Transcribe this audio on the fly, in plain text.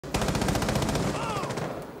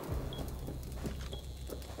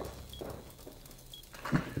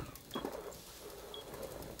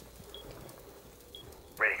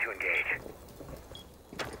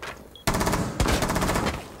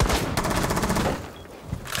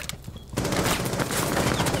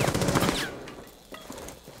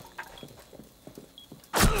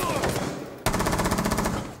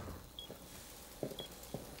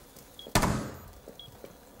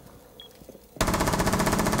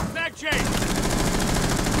chase!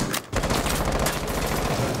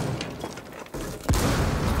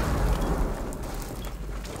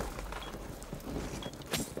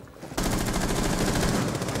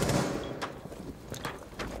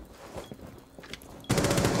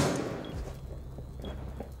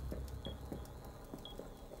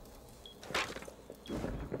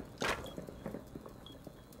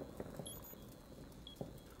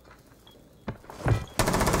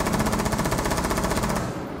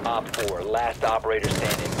 Op 4, last operator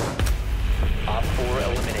standing. Op 4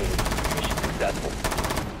 eliminated. Mission successful.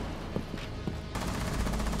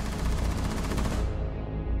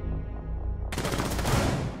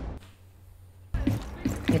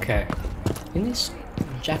 Okay, in this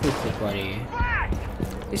jackal clip right here,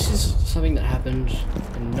 this is something that happened,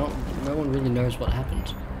 and no one really knows what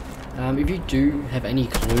happened. If you do have any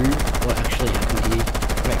clue what actually happened here,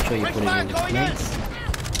 make sure you put it in the comments.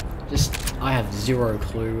 I have zero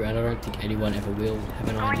clue, and I don't think anyone ever will have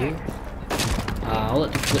an idea. I'll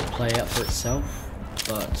let the clip play out for itself,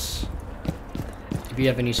 but if you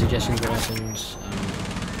have any suggestions what happens,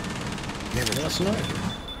 let us know.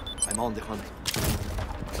 I'm on the hunt.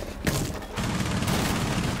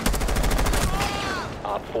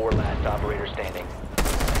 Op 4, last operator standing.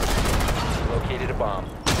 Located a bomb.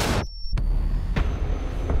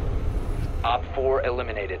 Op 4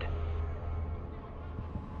 eliminated.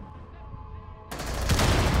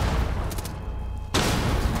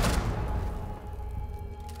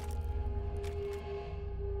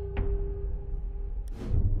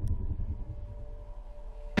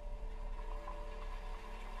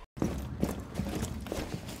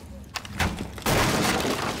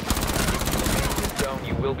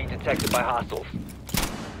 You will be detected by hostiles.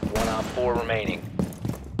 One Op 4 remaining.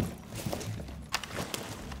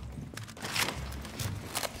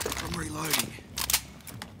 I'm reloading.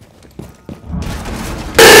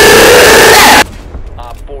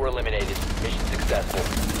 Op 4 eliminated. Mission successful.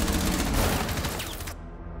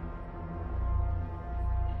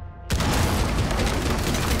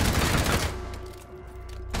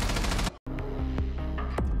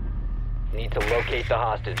 Need to locate the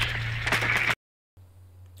hostage.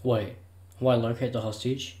 Wait, why locate the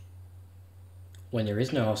hostage when there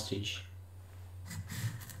is no hostage?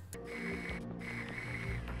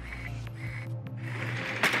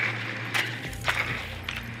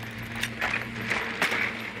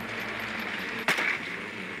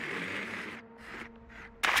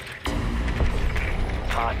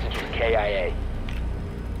 Hostage is KIA.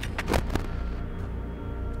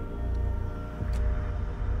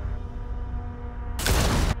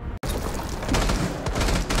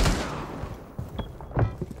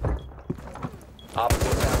 Op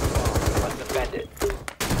 4 found the bomb. Must defend it.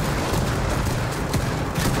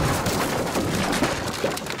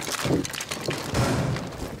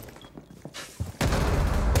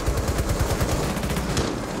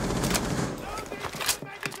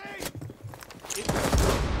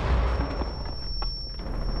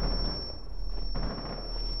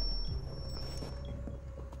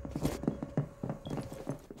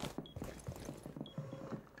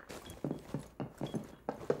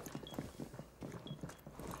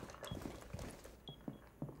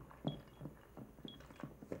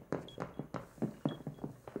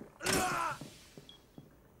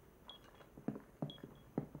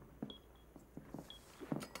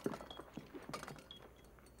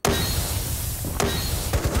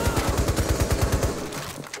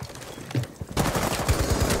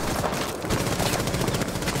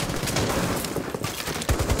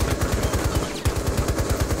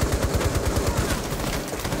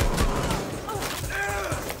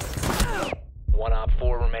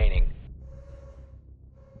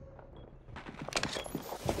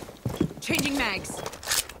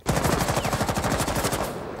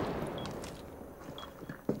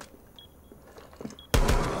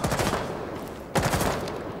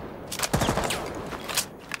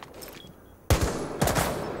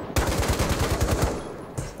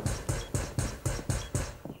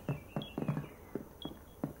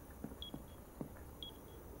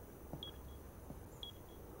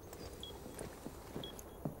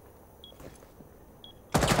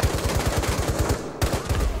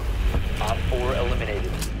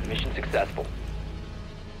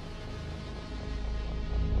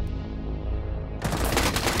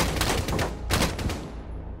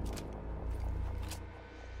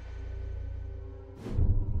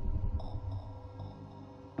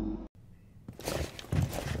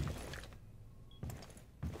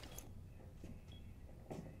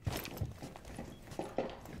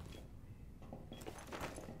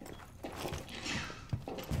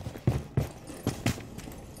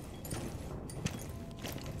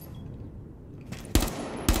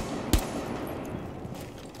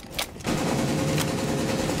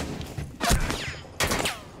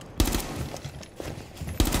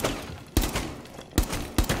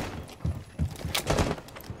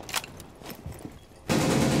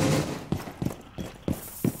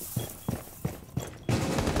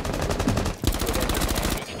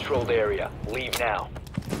 controlled area. Leave now.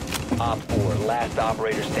 Op 4, last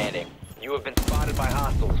operator standing. You have been spotted by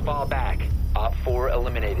hostiles. Fall back. Op 4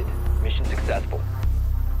 eliminated. Mission successful.